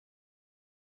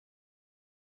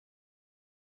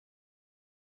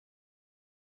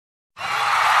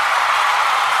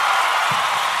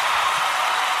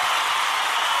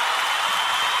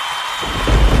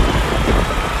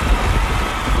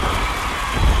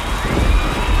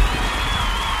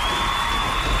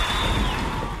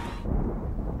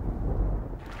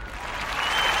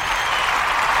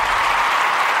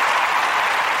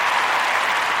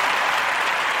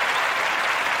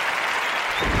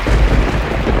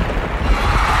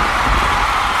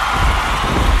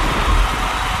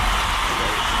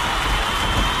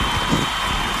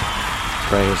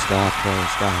Praise God,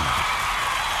 praise God.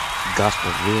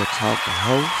 Gospel Real Talk, the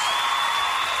host,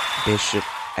 Bishop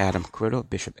Adam Criddle,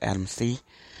 Bishop Adam C.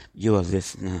 You are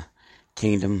listening to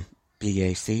Kingdom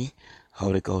Bac,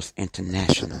 Holy Ghost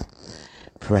International.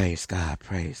 Praise God,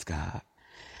 praise God.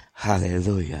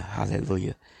 Hallelujah,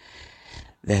 hallelujah.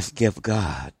 Let's give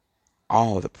God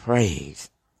all the praise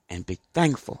and be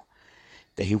thankful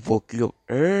that He woke you up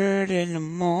early in the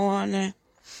morning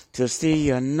to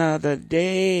see another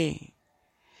day.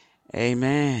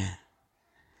 Amen.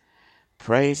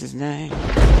 Praise His name.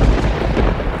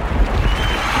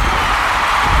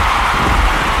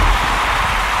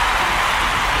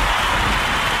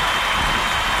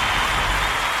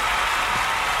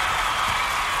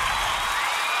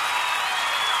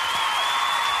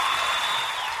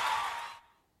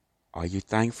 Are you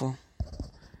thankful?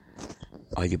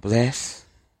 Are you blessed?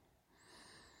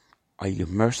 Are you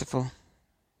merciful?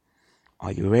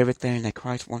 Are you everything that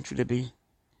Christ wants you to be?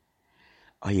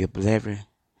 Are you blessed?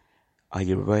 Are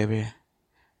you worried?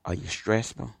 Are you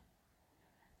stressful?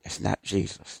 That's not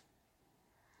Jesus.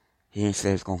 He ain't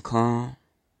said it's going to come,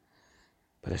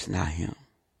 but it's not Him.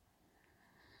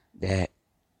 That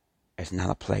is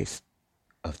not a place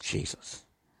of Jesus.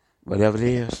 Whatever it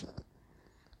is,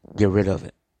 get rid of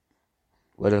it.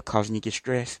 Whatever causing you to get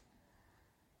stressed,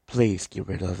 please get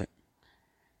rid of it.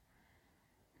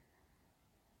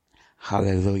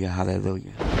 Hallelujah,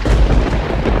 hallelujah.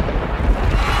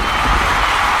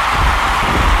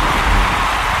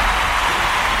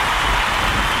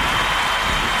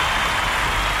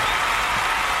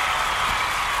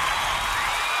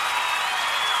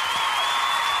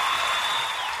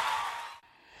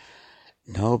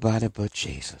 Nobody but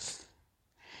Jesus.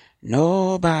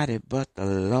 Nobody but the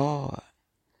Lord.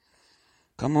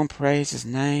 Come on, praise His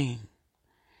name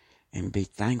and be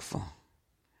thankful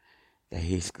that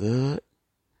He's good,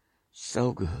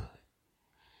 so good.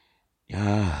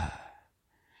 Yeah.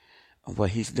 And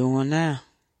what He's doing now,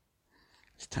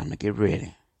 it's time to get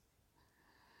ready.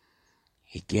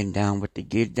 He's getting down with the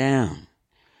get down.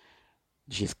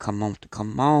 Just come on to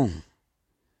come on.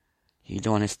 He's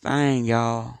doing His thing,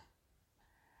 y'all.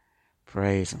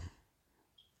 Praise Him.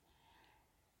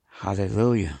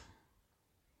 Hallelujah.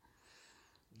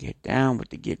 Get down with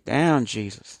the get down,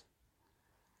 Jesus.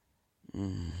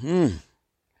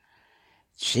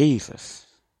 Jesus.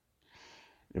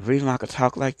 The reason I could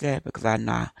talk like that, because I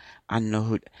know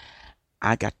who,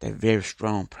 I got that very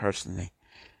strong personally,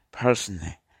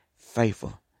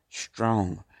 faithful,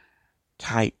 strong,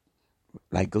 tight,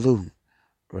 like glue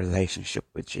relationship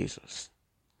with Jesus.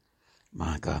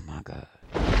 My God, my God.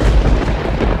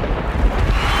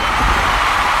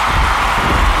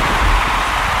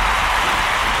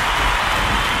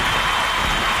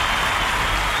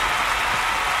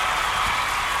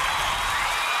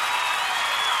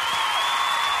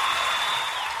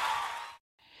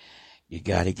 You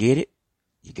gotta get it.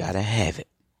 You gotta have it.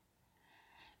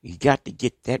 You got to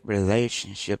get that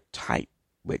relationship tight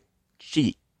with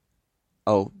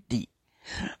G-O-D.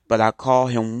 But I call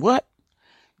Him what?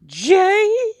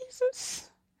 Jesus.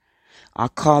 I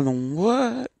call Him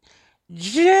what?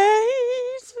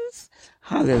 Jesus.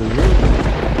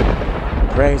 Hallelujah.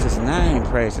 Praise His name,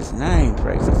 praise His name,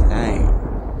 praise His name.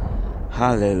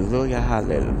 Hallelujah,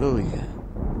 hallelujah.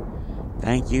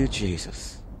 Thank you,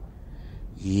 Jesus.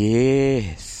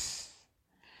 Yes.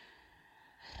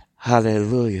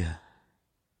 Hallelujah.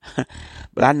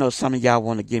 But I know some of y'all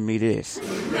want to give me this.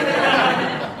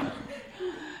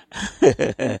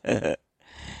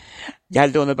 Y'all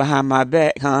doing it behind my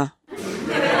back, huh?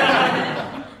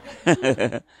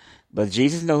 But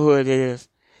Jesus know who it is.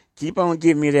 Keep on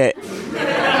giving me that.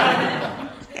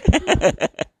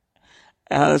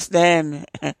 Understand me?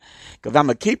 Because I'm going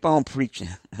to keep on preaching.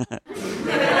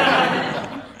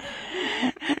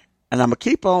 And I'm going to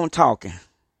keep on talking.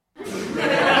 And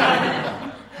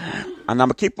I'm going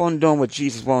to keep on doing what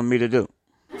Jesus wanted me to do.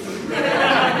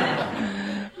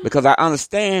 Because I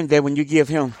understand that when you give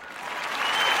Him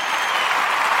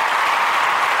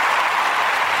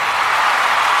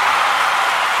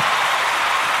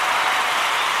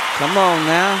come on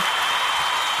now.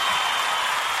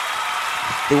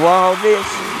 Through all this.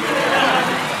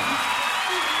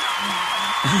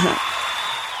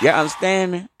 You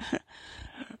understand me?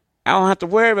 I don't have to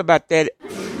worry about that.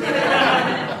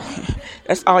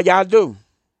 That's all y'all do.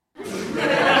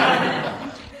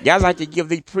 Y'all like to give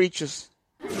these preachers.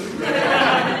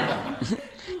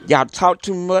 Y'all talk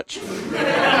too much.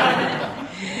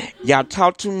 Y'all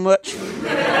talk too much.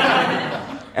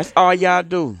 That's all y'all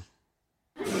do.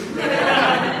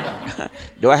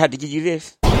 Do I have to give you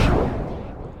this?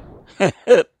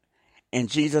 In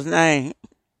Jesus' name.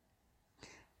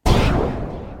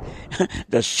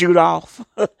 to shoot off.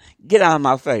 Get out of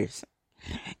my face.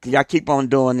 Because y'all keep on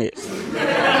doing this.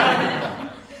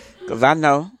 Because I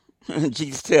know.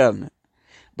 Jesus tell me.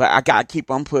 But I got to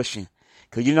keep on pushing.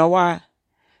 Because you know why?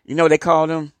 You know what they call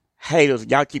them? Haters.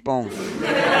 Y'all keep on.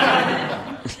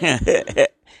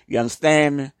 You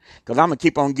understand me? Because I'm going to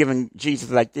keep on giving Jesus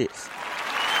like this.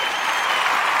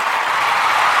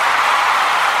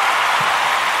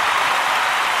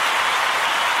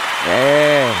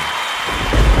 Yeah.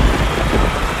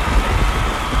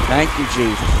 Thank you,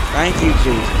 Jesus. Thank you,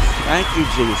 Jesus. Thank you,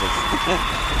 Jesus.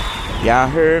 Y'all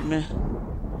heard me?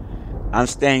 I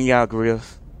understand y'all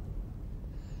grief.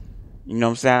 You know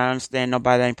what I'm saying? I understand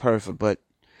nobody ain't perfect, but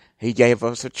he gave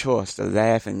us a choice to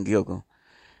laugh and giggle.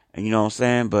 And you know what I'm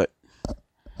saying? But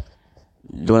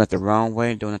doing it the wrong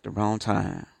way, doing it the wrong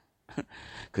time.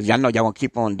 Because y'all know y'all want to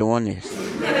keep on doing this.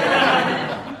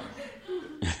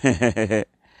 I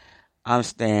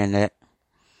understand that.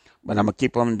 But I'm going to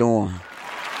keep on doing.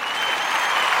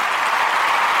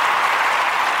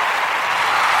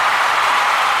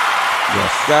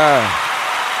 Yes, sir.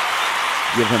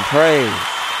 Give him praise.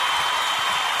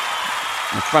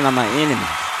 In front of my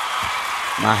enemies.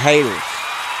 My haters.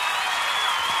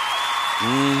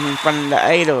 In front of the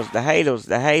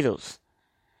haters.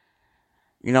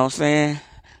 You know what I'm saying?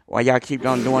 Why y'all keep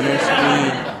on doing this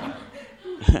again?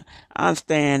 I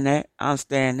understand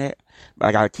that. But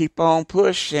I gotta keep on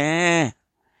pushing.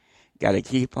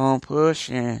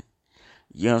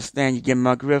 You understand? You get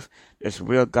my grip? It's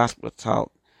real gospel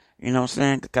talk. You know what I'm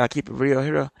saying? Gotta keep it real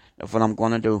here. That's what I'm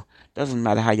gonna do. Doesn't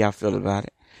matter how y'all feel about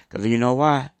it. Because you know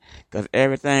why? Because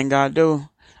everything God do,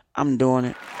 I'm doing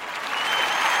it.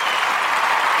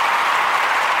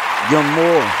 You're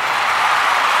more.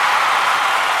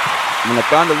 When the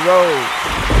thunder rolls,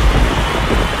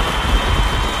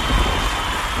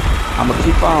 I'm going to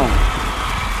keep on.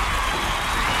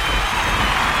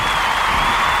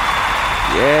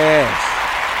 Yes.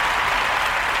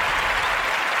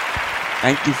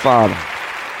 Thank you, Father.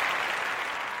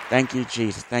 Thank you,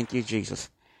 Jesus. Thank you, Jesus.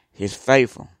 He's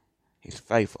faithful. He's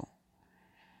faithful.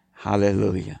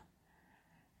 Hallelujah.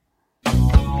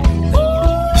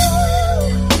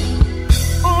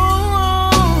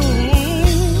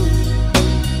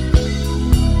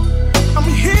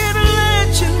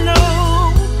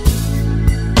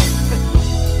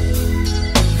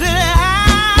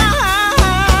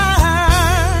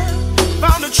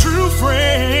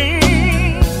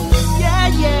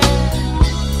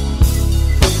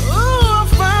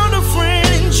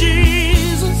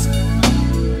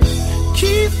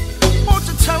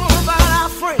 Tell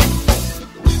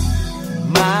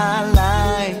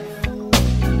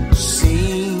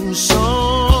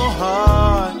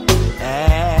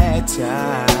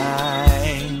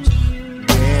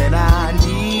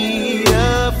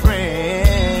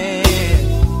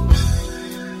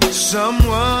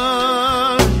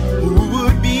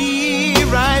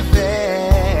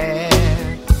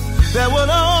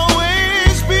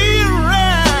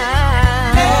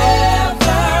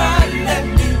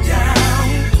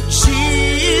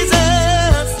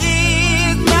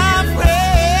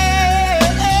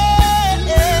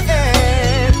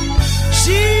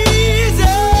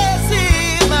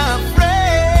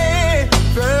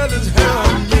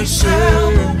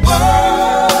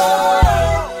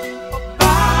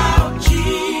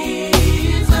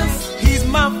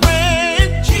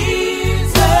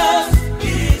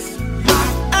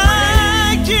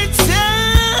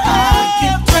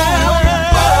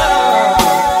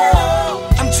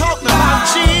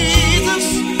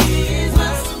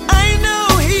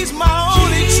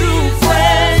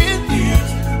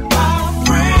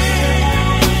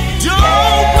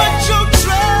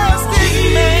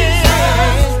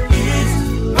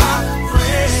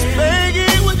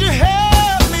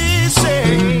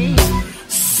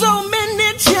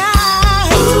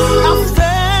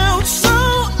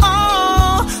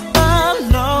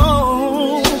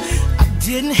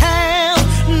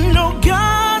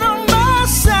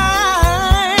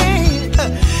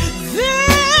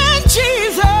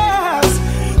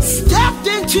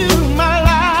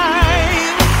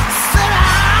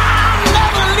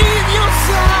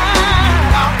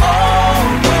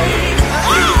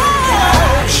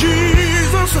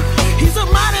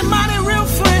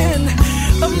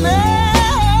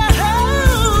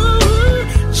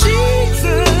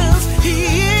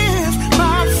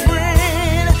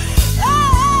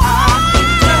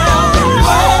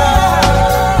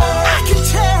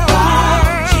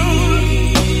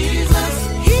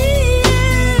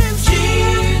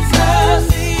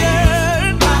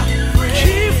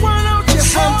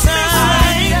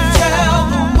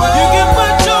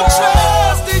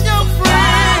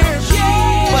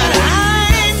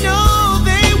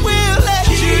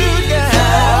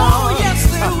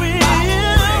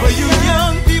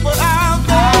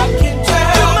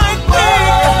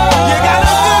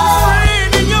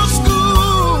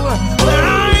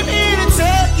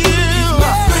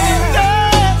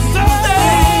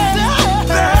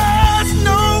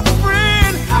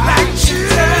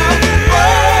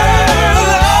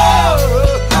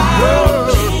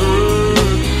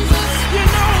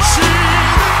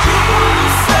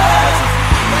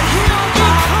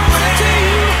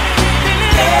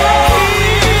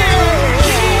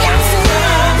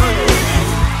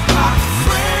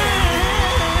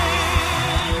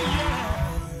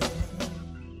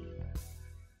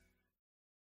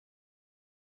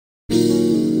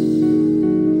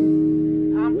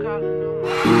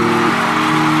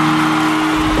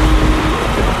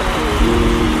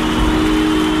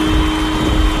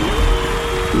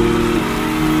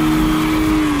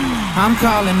I'm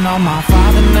calling on my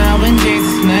Father now in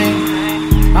Jesus'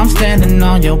 name. I'm standing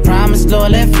on your promise,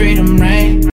 Lord, let freedom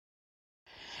reign.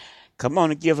 Come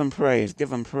on and give him praise,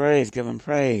 give him praise, give him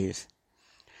praise.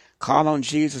 Call on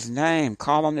Jesus' name,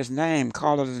 call on his name,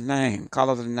 call on his name, call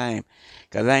on his name.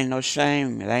 Because there ain't no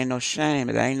shame, it ain't no shame,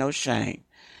 it ain't no shame.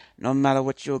 No matter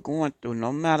what you're going through,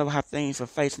 no matter how things are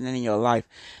facing in your life,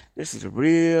 this is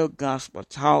real gospel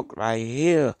talk right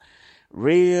here.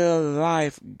 Real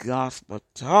life gospel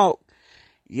talk.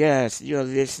 Yes, you're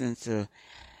listening to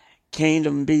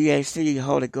Kingdom Bac,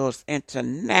 Holy Ghost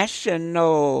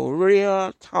International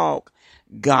Real Talk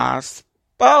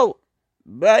Gospel.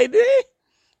 Baby,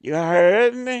 you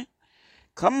heard me?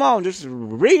 Come on, this is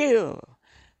real.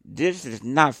 This is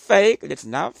not fake. It's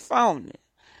not phony.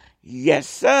 Yes,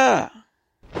 sir.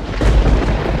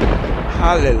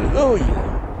 Hallelujah.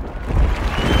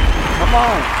 Come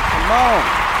on, come on.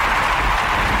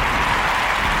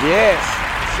 Yes,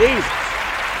 Jesus.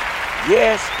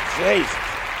 Yes, Jesus.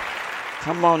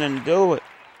 Come on and do it.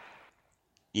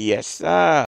 Yes,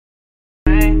 sir.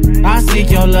 I seek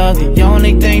your love, the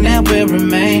only thing that will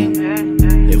remain.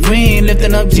 If we ain't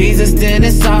lifting up Jesus, then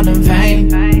it's all in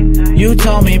vain. You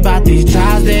told me about these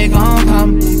trials, they gon'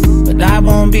 come, but I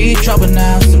won't be troubled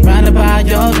now, surrounded by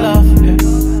your love.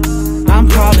 I'm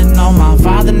calling on my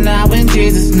Father now in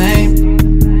Jesus'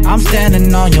 name. I'm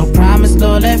standing on your promise,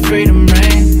 Lord, let freedom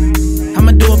reign.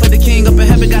 I'ma do it for the King up in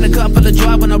heaven, got a cup full of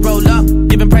joy when I roll up.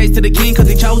 Giving praise to the King cause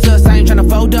he chose us, I ain't tryna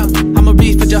fold up. I'ma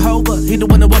reach for Jehovah, he the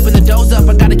one who open the doors up.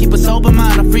 I gotta keep a sober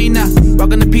mind, I'm free now.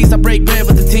 Rockin' the peace, I break bread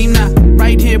with the team now.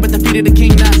 Right here at the feet of the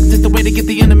King now. Just the way to get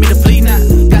the enemy to flee now.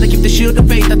 Gotta keep the shield of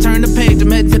faith, I turn the page,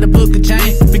 I'm heading to the book of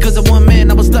James. Because of one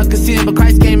man, I was stuck in sin, but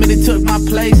Christ came and he took my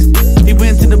place. He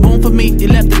went to the room for me, he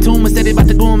left the tomb and said he about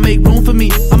to go and make room for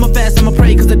me. I'ma fast, I'ma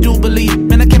pray cause I do believe.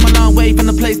 Man, I came a long way from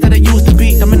the place that I used to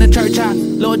be. I'm in the church house,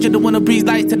 Lord, you're the one who breathes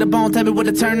life to the bone, tell me where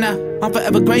to turn now. I'm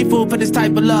forever grateful for this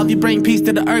type of love. You bring peace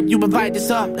to the earth, you invite this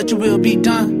up, that your will be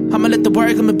done. I'ma let the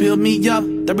word come and build me up.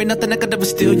 There ain't nothing that could ever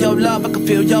steal your love. I can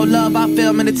feel your love, I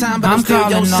feel many times, but I'm still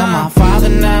your son. I'm calling on my Father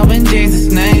now in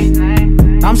Jesus'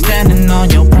 name. I'm standing on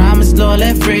your promise, Lord,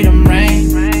 let freedom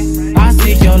reign. I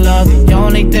seek your love, the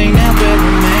only thing that will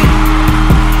remain.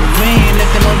 If we ain't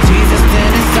lifting up Jesus, then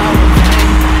it's all in vain.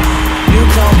 You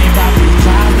told me about these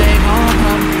trials, they gon'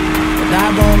 come, but I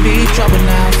won't be troubled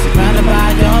now, surrounded by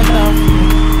your love.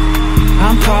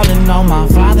 I'm calling on my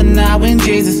Father now in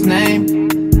Jesus' name.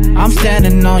 I'm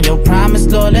standing on your promise,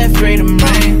 Lord, let freedom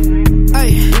reign.